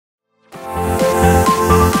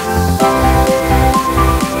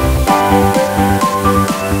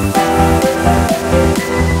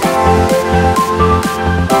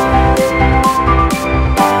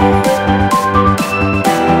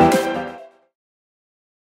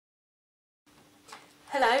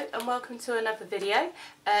and welcome to another video.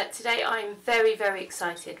 Today I'm very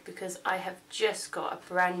excited because I have just got a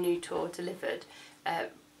brand new tour delivered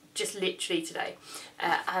just literally today,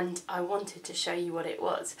 and I wanted to show you what it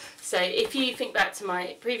was. So if you think back to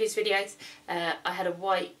my previous videos, I had a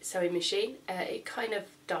white sewing machine. It kind of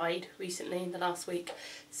died recently in the last week,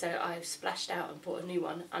 so I've splashed out and bought a new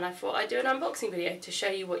one, and I thought I'd do an unboxing video to show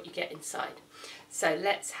you what you get inside. So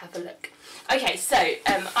let's have a look. Okay, so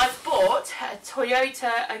I've bought a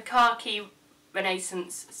Toyota Oekaki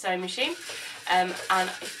Renaissance sewing machine, and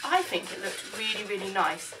I think it looked really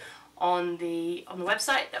nice on the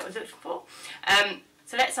website that I was looking for.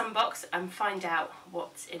 So let's unbox and find out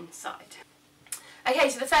what's inside. Okay,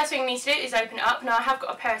 so the first thing we need to do is open it up. Now I have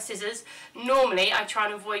got a pair of scissors. Normally I try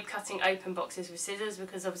and avoid cutting open boxes with scissors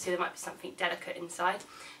because obviously there might be something delicate inside.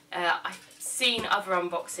 I've seen other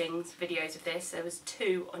unboxings, videos of this. There was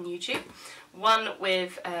two on YouTube. One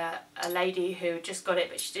with a lady who just got it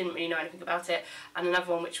but she didn't really know anything about it, and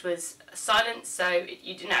another one which was silent, so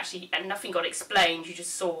you didn't actually, and nothing got explained, you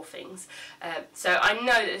just saw things. So I know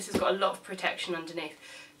that this has got a lot of protection underneath,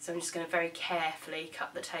 so I'm just going to very carefully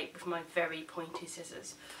cut the tape with my very pointy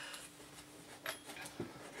scissors.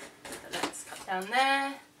 So let's cut down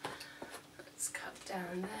there, let's cut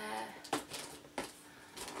down there.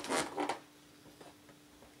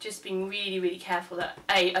 Just being really careful that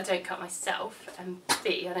A, I don't cut myself, and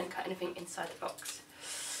B, I don't cut anything inside the box.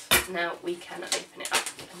 Now we can open it up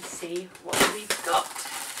and see what we've got.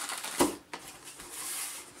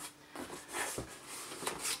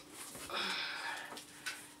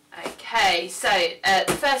 Okay, so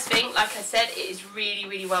the first thing, like I said, it is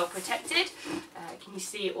really well protected. Can you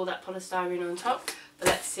see all that polystyrene on top? But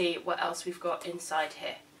let's see what else we've got inside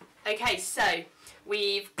here. Okay, so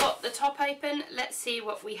we've got the top open. Let's see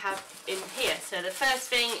what we have in here. So the first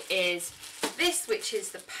thing is this, which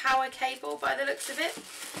is the power cable by the looks of it.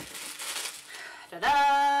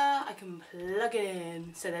 Ta-da! I can plug it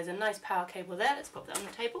in. So there's a nice power cable there. Let's pop that on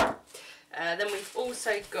the table. Then we've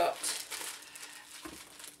also got,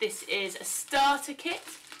 this is a starter kit.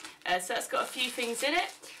 So that's got a few things in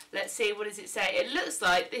it. Let's see, what does it say? It looks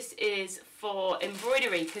like this is for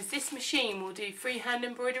embroidery, because this machine will do freehand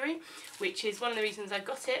embroidery, which is one of the reasons I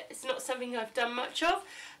got it. It's not something I've done much of,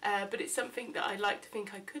 but it's something that I like to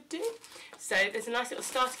think I could do. So there's a nice little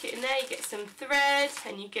starter kit in there. You get some thread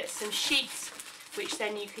and you get some sheets, which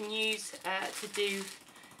then you can use to do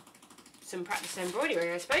some practice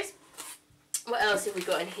embroidery, I suppose. What else have we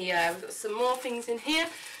got in here? We've got some more things in here.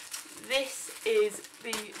 This is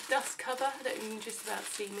the dust cover. I don't even just about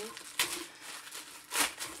see me.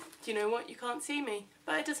 Do you know what? You can't see me.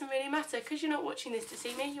 But it doesn't really matter because you're not watching this to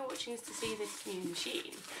see me, you're watching this to see this new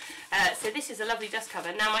machine. So this is a lovely dust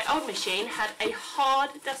cover. Now my old machine had a hard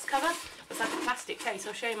dust cover. It was like a plastic case.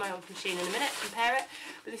 I'll show you my old machine in a minute, compare it.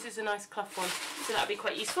 But this is a nice cloth one, so that'll be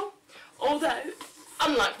quite useful. Although,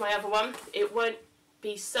 unlike my other one, it won't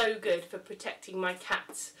be so good for protecting my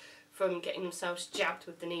cats from getting themselves jabbed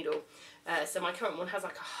with the needle. So my current one has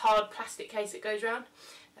like a hard plastic case that goes around,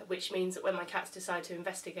 which means that when my cats decide to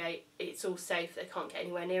investigate, it's all safe, they can't get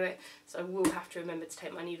anywhere near it, so I will have to remember to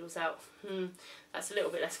take my needles out. That's a little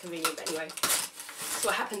bit less convenient, but anyway, that's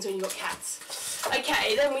what happens when you've got cats.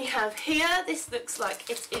 Okay, then we have here, this looks like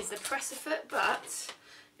it is the presser foot, but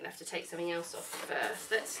I'm going to have to take something else off first.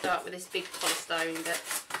 Let's start with this big polystyrene bit.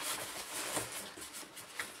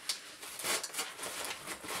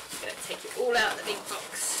 Take it all out of the big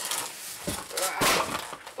box.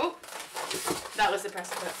 Oh, that was the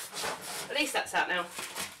presser foot. At least that's out now.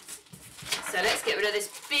 So let's get rid of this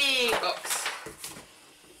big box.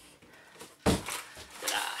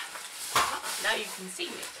 Now you can see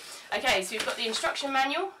me. Okay, so we've got the instruction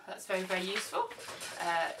manual. That's very useful.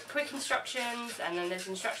 Quick instructions, and then there's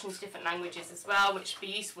instructions in different languages as well, which would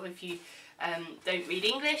be useful if you don't read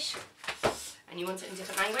English and you want it in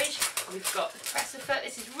different language. We've got the presser foot.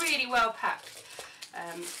 This is really well packed.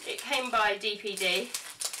 It came by DPD,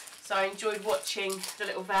 so I enjoyed watching the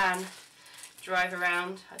little van drive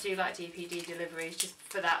around. I do like DPD deliveries just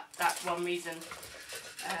for that one reason.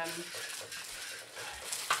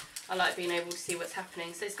 I like being able to see what's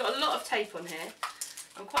happening. So it's got a lot of tape on here.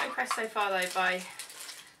 I'm quite impressed so far though by,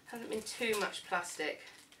 hasn't been too much plastic.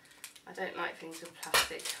 I don't like things with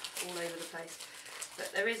plastic all over the place.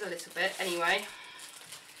 But there is a little bit. Anyway,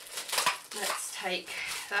 let's take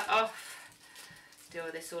that off. Deal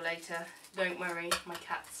with this all later. Don't worry, my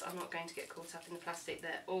cats are not going to get caught up in the plastic.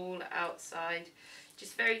 They're all outside.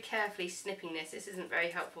 Just very carefully snipping this. This isn't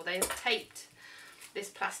very helpful. They have taped this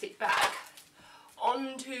plastic bag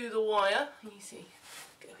onto the wire. Can you see?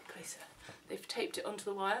 Get a bit closer. they've taped it onto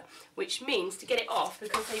the wire, which means to get it off,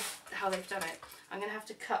 because how they've done it, I'm going to have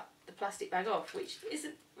to cut the plastic bag off, which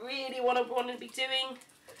isn't really what I want to be doing.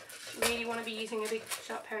 Really want to be using a big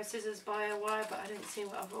sharp pair of scissors by a wire, but I don't see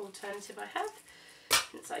what other alternative I have,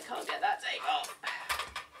 since I can't get that tape off.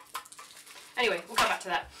 Anyway, we'll come back to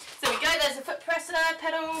that. So there we go, there's a foot presser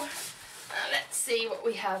pedal. Let's see what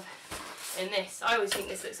we have in this. I always think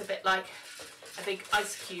this looks a bit like a big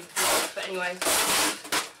ice cube, but anyway.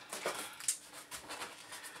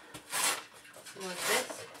 What's this?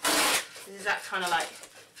 This is that kind of like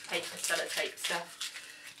paper sellotape stuff.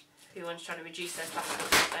 Everyone's trying to reduce their plastic,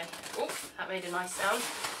 aren't they? Oh, that made a nice sound.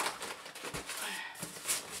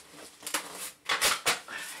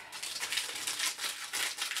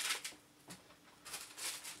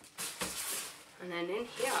 And then in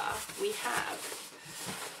here we have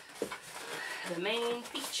the main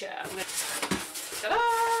feature. Ta-da!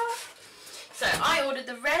 So I ordered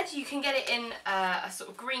the red. You can get it in a sort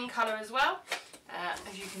of green colour as well.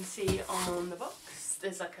 As you can see on the box,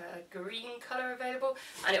 there's like a green colour available,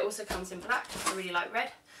 and it also comes in black. I really like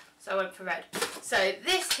red, so I went for red. So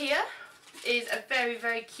this here is a very,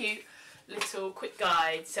 very cute little quick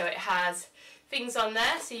guide. So it has things on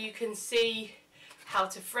there so you can see how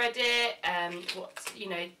to thread it, what, you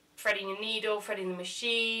know, threading a needle, threading the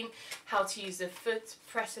machine, how to use the foot,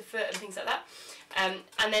 presser foot and things like that.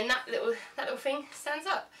 And then that little thing stands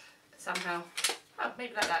up somehow. Oh,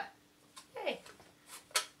 maybe like that. Hey,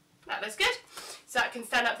 that looks good. So that can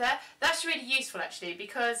stand up there. That's really useful actually,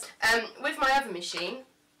 because with my other machine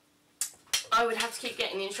I would have to keep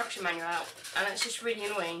getting the instruction manual out, and that's just really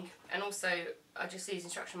annoying. And also I just see these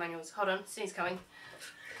instruction manuals. Hold on, sneeze coming.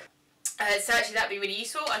 So actually that'd be really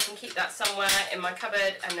useful. I can keep that somewhere in my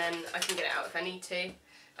cupboard and then I can get it out if I need to.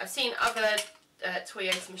 I've seen other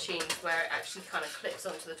Toyota machines where it actually kind of clips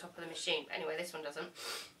onto the top of the machine. Anyway, this one doesn't.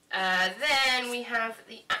 Then we have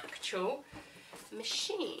the actual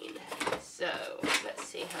machine. So let's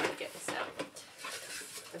see how to get this out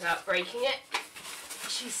without breaking it.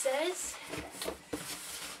 She says.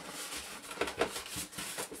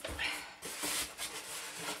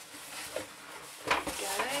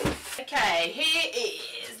 Okay, here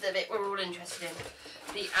is the bit we're all interested in,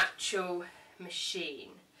 the actual machine.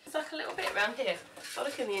 It's like a little bit around here. I'll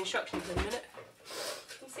look in the instructions in a minute.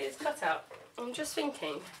 You see this cutout? I'm just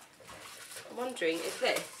thinking, I'm wondering if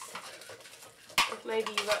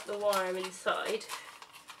maybe you wrap the wire inside,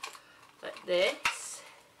 like this,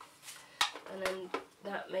 and then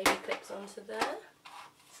that maybe clips onto there,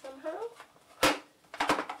 somehow,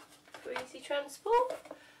 for easy transport.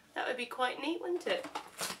 That would be quite neat, wouldn't it?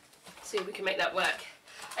 See if we can make that work.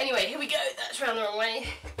 Anyway, here we go. That's round the wrong way.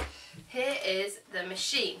 Here is the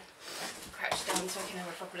machine. Crouch down so I can have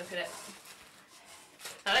a proper look at it.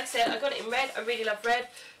 Now, like I said, I got it in red. I really love red.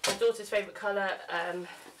 My daughter's favourite colour, and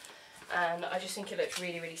I just think it looks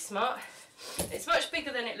really, really smart. It's much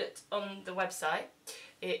bigger than it looked on the website.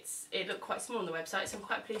 It looked quite small on the website, so I'm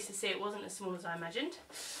quite pleased to see it wasn't as small as I imagined.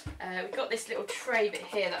 We've got this little tray bit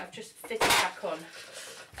here that I've just fitted back on,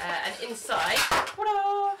 and inside,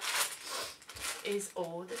 ta-da, is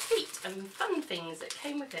all the feet and fun things that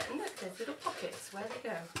came with it. And look, there's little pockets. Where they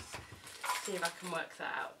go? See if I can work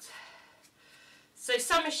that out. So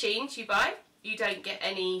some machines you buy, you don't get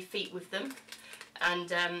any feet with them, and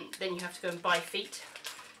then you have to go and buy feet.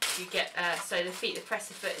 You get so the feet, the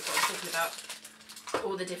presser foot is what I'm talking about.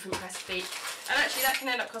 All the different presser feet, and actually that can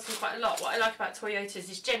end up costing quite a lot. What I like about Toyotas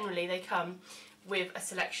is generally they come with a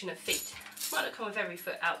selection of feet. Might not come with every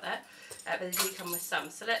foot out there, but they do come with some.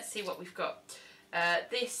 So let's see what we've got.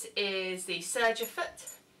 This is the serger foot.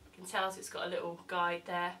 You can tell it's got a little guide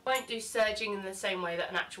there. It won't do serging in the same way that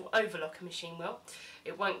an actual overlocker machine will.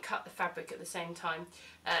 It won't cut the fabric at the same time,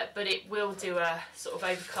 but it will do a sort of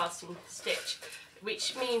overcasting stitch,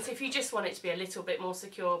 which means if you just want it to be a little bit more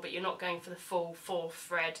secure but you're not going for the full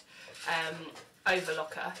 4-thread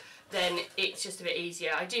overlocker, then it's just a bit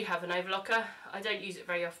easier. I do have an overlocker. I don't use it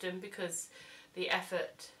very often because the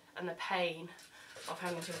effort and the pain of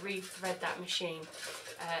having to re-thread that machine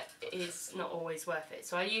is not always worth it.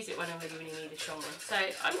 So I use it when I really, really need a strong one. So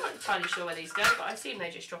I'm not entirely sure where these go, but I assume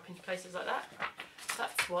they just drop into places like that.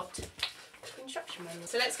 That's what the instruction manual.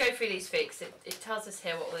 So let's go through these feet, because it tells us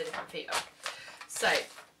here what all the different feet are. So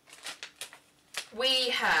we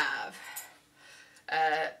have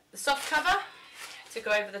the soft cover to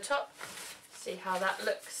go over the top. See how that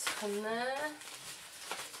looks on there.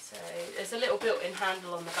 So there's a little built-in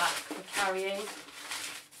handle on the back for carrying.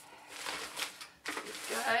 There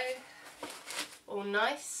we go. All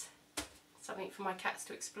nice. Something for my cats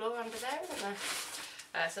to explore under there, isn't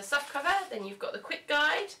there? So soft cover. Then you've got the quick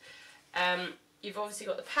guide. You've obviously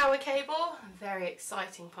got the power cable, a very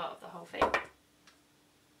exciting part of the whole thing.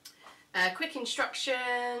 Quick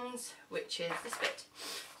instructions, which is this bit.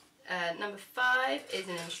 Number 5 is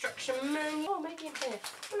an instruction manual. Oh, maybe in here.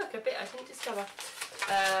 Oh, look, a bit I didn't discover.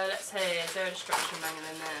 Let's see, is there an instruction manual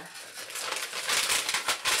in there?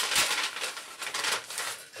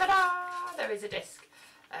 Ta-da! There is a disc.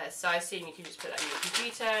 So I assume you can just put that in your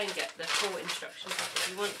computer and get the full instructions if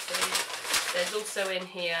you want to. There's also in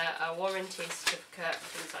here a warranty certificate,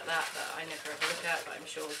 things like that, that I never ever look at, but I'm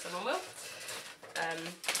sure someone will.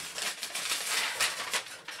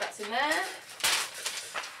 That's in there.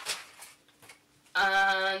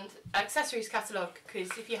 And accessories catalogue, because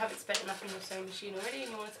if you haven't spent enough on your sewing machine already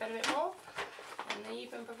and you want to spend a bit more, and they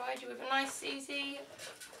even provide you with a nice easy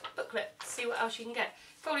booklet to see what else you can get.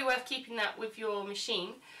 Probably worth keeping that with your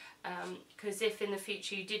machine, because if in the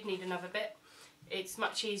future you did need another bit, it's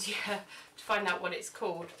much easier to find out what it's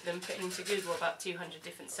called than putting into Google about 200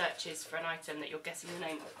 different searches for an item that you're guessing the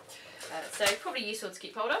name of. So probably useful to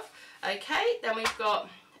keep hold of. Okay, then we've got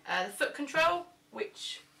the foot control,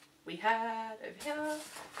 which we had over here,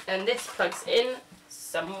 and this plugs in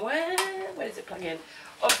somewhere. Where does it plug in?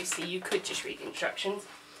 Obviously you could just read the instructions.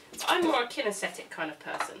 I'm more a kinesthetic kind of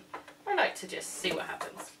person. I like to just see what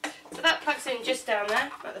happens. So that plugs in just down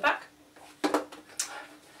there at the back.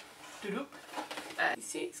 You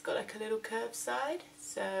see it's got like a little curved side,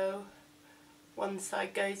 so one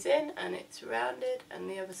side goes in and it's rounded and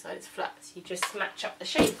the other side is flat. So you just match up the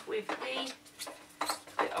shape with the bit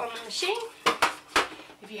on the machine.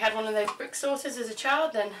 If you had one of those brick sorters as a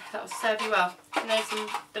child, then that will serve you well. And there's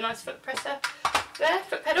the nice foot presser there,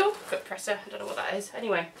 foot pedal, foot presser, I don't know what that is.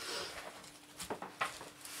 Anyway.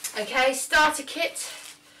 Okay, starter kit,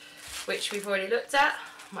 which we've already looked at.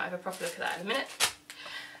 Might have a proper look at that in a minute.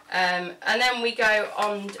 And then we go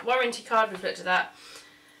on warranty card, we've looked at that.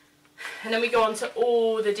 And then we go on to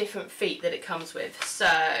all the different feet that it comes with. So,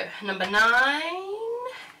 number 9,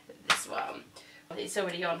 this one. It's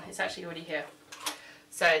already on, it's actually already here.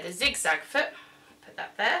 So the zigzag foot, put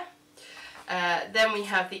that there. Then we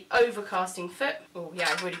have the overcasting foot. Oh yeah,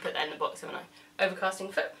 I've already put that in the box, haven't I?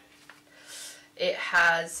 Overcasting foot. It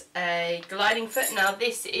has a gliding foot. Now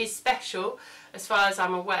this is special, as far as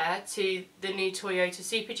I'm aware, to the new Toyota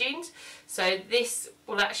Super Jeans. So this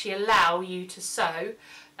will actually allow you to sew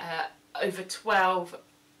over 12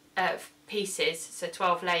 pieces, so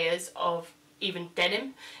 12 layers of even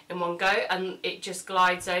denim in one go, and it just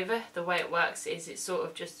glides over. The way it works is it sort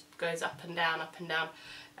of just goes up and down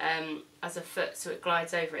as a foot, so it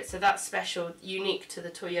glides over it. So that's special, unique to the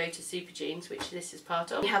Toyota Super Jeans, which this is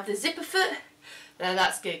part of. We have the zipper foot.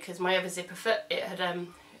 That's good because my other zipper foot, it had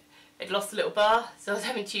it lost a little bar, so I was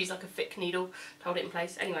having to use like a thick needle to hold it in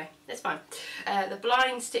place. Anyway, that's fine. The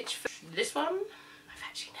blind stitch foot. This one, I've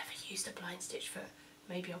actually never used a blind stitch foot.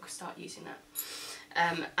 Maybe I'll start using that.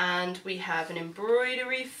 And we have an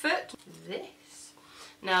embroidery foot. This.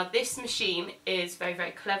 Now this machine is very,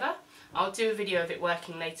 very clever. I'll do a video of it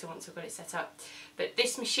working later once I've got it set up. But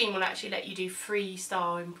this machine will actually let you do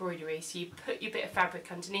freestyle embroidery. So you put your bit of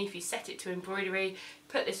fabric underneath, you set it to embroidery,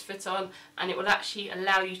 put this foot on, and it will actually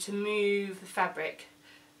allow you to move the fabric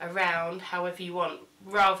around however you want,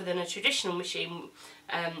 rather than a traditional machine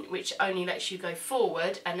which only lets you go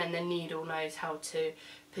forward and then the needle knows how to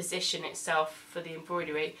position itself for the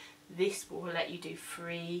embroidery. This will let you do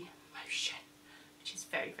free motion, which is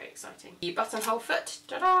very, very exciting. The buttonhole foot,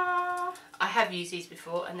 ta-da! I have used these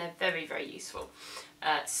before and they're very, very useful.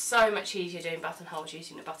 So much easier doing buttonholes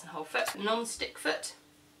using the buttonhole foot. Non-stick foot,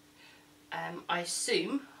 I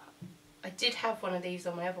assume, I did have one of these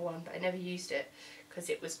on my other one, but I never used it because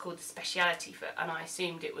it was called the speciality foot and I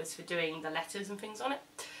assumed it was for doing the letters and things on it.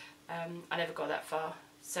 I never got that far,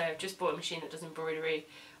 so I've just bought a machine that does embroidery,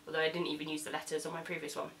 although I didn't even use the letters on my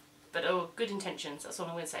previous one. But oh, good intentions, that's all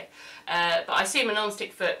I'm going to say. But I assume a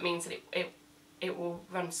non-stick foot means that it will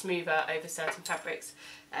run smoother over certain fabrics,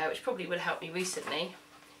 which probably would help me recently,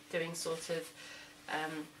 doing sort of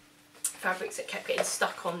fabrics that kept getting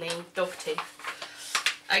stuck on the dog teeth.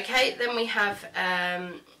 Okay, then we have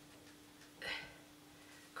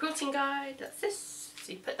quilting guide, that's this.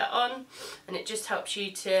 So you put that on and it just helps you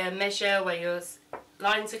to measure where your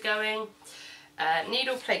lines are going.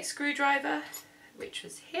 Needle plate screwdriver, which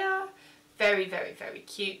was here. Very, very, very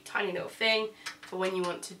cute, tiny little thing for when you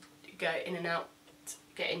want to go in and out,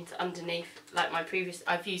 get into underneath. Like my previous,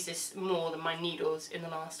 I've used this more than my needles in the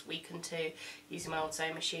last week and two, using my old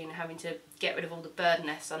sewing machine, having to get rid of all the bird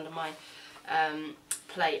nests under my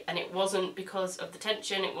plate, and it wasn't because of the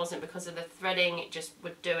tension, it wasn't because of the threading, it just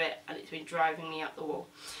would do it, and it's been driving me up the wall.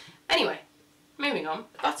 Anyway, moving on.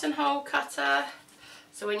 Buttonhole cutter,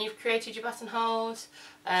 So when you've created your buttonholes,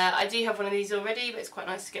 I do have one of these already, but it's quite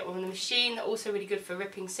nice to get one on the machine. They're also really good for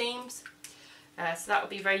ripping seams, so that will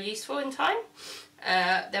be very useful in time.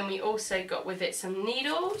 Then we also got with it some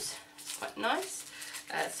needles. It's quite nice.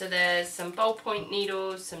 So there's some ballpoint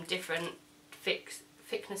needles, some different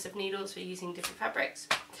thickness of needles for using different fabrics.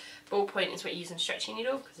 Ballpoint is what you use on stretching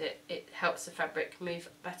needle because it helps the fabric move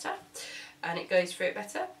better and it goes through it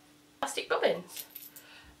better. Plastic bobbins,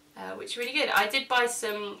 which are really good. I did buy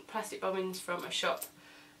some plastic bobbins from a shop.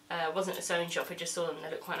 It wasn't a sewing shop, I just saw them, they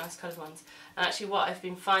look quite nice coloured ones. And actually what I've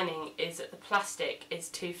been finding is that the plastic is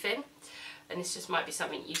too thin, and this just might be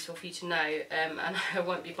something useful for you to know, and I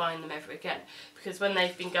won't be buying them ever again, because when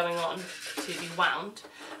they've been going on to be wound,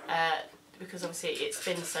 because obviously it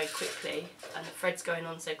spins so quickly and the thread's going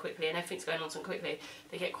on so quickly and everything's going on so quickly,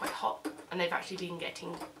 they get quite hot, and they've actually been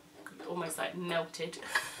getting almost like melted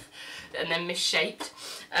and then misshaped.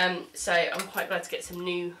 So I'm quite glad to get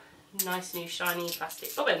some nice new shiny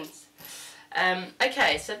plastic bobbins.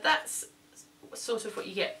 Okay, so that's sort of what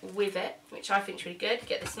you get with it, which I think is really good. You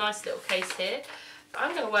get this nice little case here. But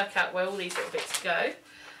I'm going to work out where all these little bits go,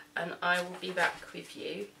 and I will be back with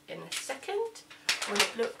you in a second when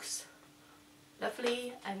it looks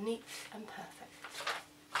lovely and neat and perfect.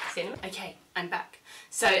 See you in a minute. Okay, I'm back.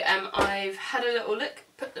 So I've had a little look,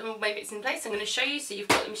 put them all my bits in place. I'm going to show you. So you've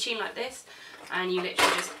got the machine like this, and you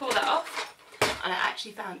literally just pull that off. And I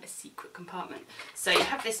actually found a secret compartment. So you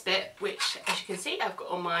have this bit, which, as you can see, I've got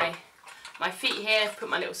on my feet here. I've put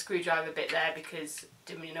my little screwdriver bit there because I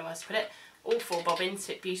didn't really know where else to put it. All 4 bobbins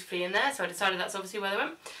fit beautifully in there, so I decided that's obviously where they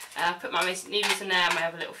went. I put my needles in there and my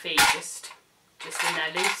other little feet just in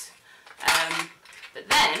there loose. But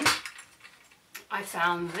then I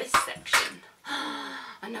found this section.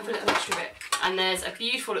 Another little extra bit, and there's a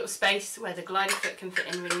beautiful little space where the glider foot can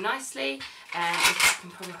fit in really nicely, and I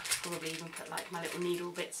can probably even put like my little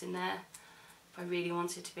needle bits in there if I really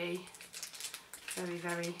wanted to be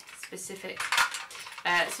very specific.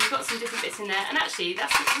 So we've got some different bits in there, and actually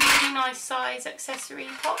that's a really nice size accessory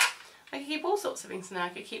pot. I could keep all sorts of things in there. I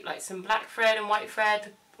could keep like some black thread and white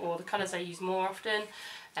thread, or the colours I use more often,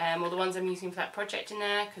 or the ones I'm using for that project in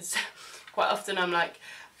there, because quite often I'm like,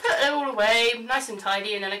 put it all away, nice and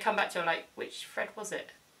tidy, and then I come back to it like, which thread was it?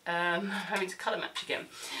 Having to colour match again.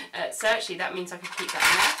 So actually that means I can keep that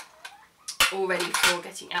in there, all ready for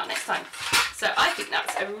getting out next time. So I think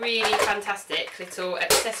that's a really fantastic little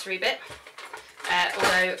accessory bit.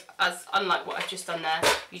 Although, unlike what I've just done there,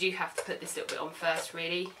 you do have to put this little bit on first,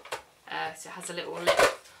 really. So it has a little lip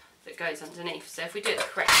that goes underneath. So if we do it the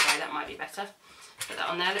correct way, that might be better. Put that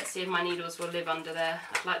on there. Let's see if my needles will live under there.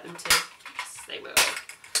 I'd like them to. Yes, they will.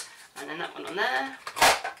 And then that one on there.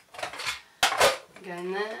 Go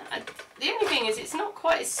in there. The only thing is it's not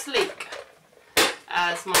quite as sleek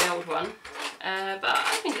as my old one, but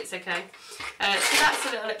I think it's okay. So that's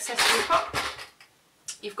a little accessory pot.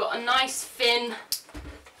 You've got a nice thin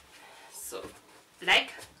sort of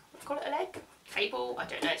leg. Call it a leg? Cable? I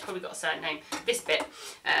don't know, it's probably got a certain name. This bit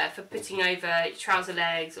for putting over trouser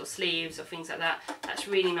legs or sleeves or things like that. That's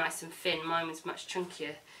really nice and thin. Mine was much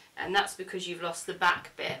chunkier, and that's because you've lost the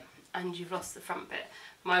back bit and you've lost the front bit.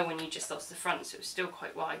 My one, you just lost the front, so it was still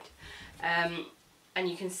quite wide. And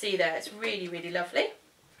you can see there, it's really lovely.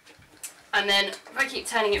 And then if I keep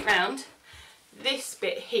turning it round, this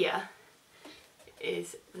bit here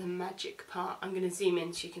is the magic part. I'm going to zoom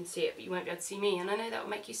in so you can see it, but you won't be able to see me, and I know that will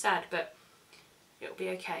make you sad, but it'll be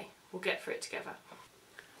okay. We'll get through it together.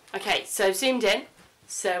 Okay, so I've zoomed in.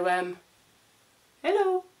 So,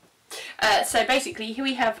 hello. So basically, here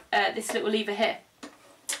we have this little lever here.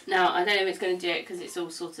 Now, I don't know if it's going to do it because it's all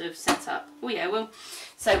sort of set up. Oh yeah, well.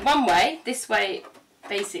 So one way, this way,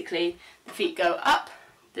 basically, the feet go up,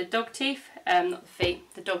 the dog teeth, not the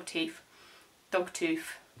feet, the dog teeth, dog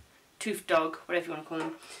tooth, tooth dog, whatever you want to call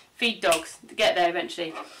them. Feed dogs, to get there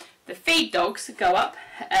eventually. The feed dogs go up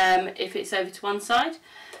if it's over to one side,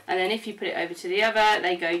 and then if you put it over to the other,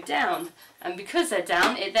 they go down. And because they're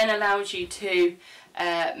down, it then allows you to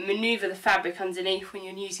manoeuvre the fabric underneath when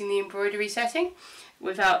you're using the embroidery setting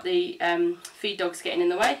without the feed dogs getting in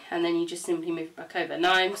the way, and then you just simply move it back over.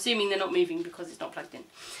 Now I'm assuming they're not moving because it's not plugged in.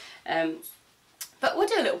 But we'll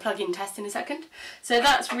do a little plug-in test in a second. So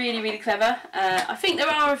that's really clever. I think there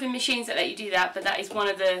are other machines that let you do that, but that is one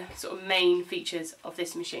of the sort of main features of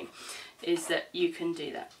this machine, is that you can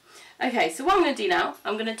do that. Okay, so what I'm going to do now,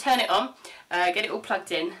 I'm going to turn it on, get it all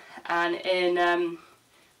plugged in, and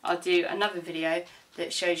I'll do another video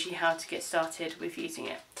that shows you how to get started with using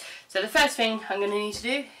it. So the first thing I'm going to need to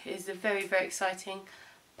do is the very exciting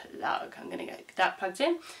plug. I'm going to get that plugged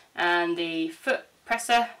in, and the foot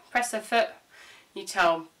presser foot You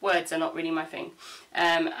tell words are not really my thing.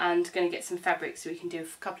 And going to get some fabric so we can do a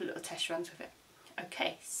couple of little test runs with it.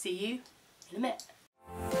 Okay, see you in a minute.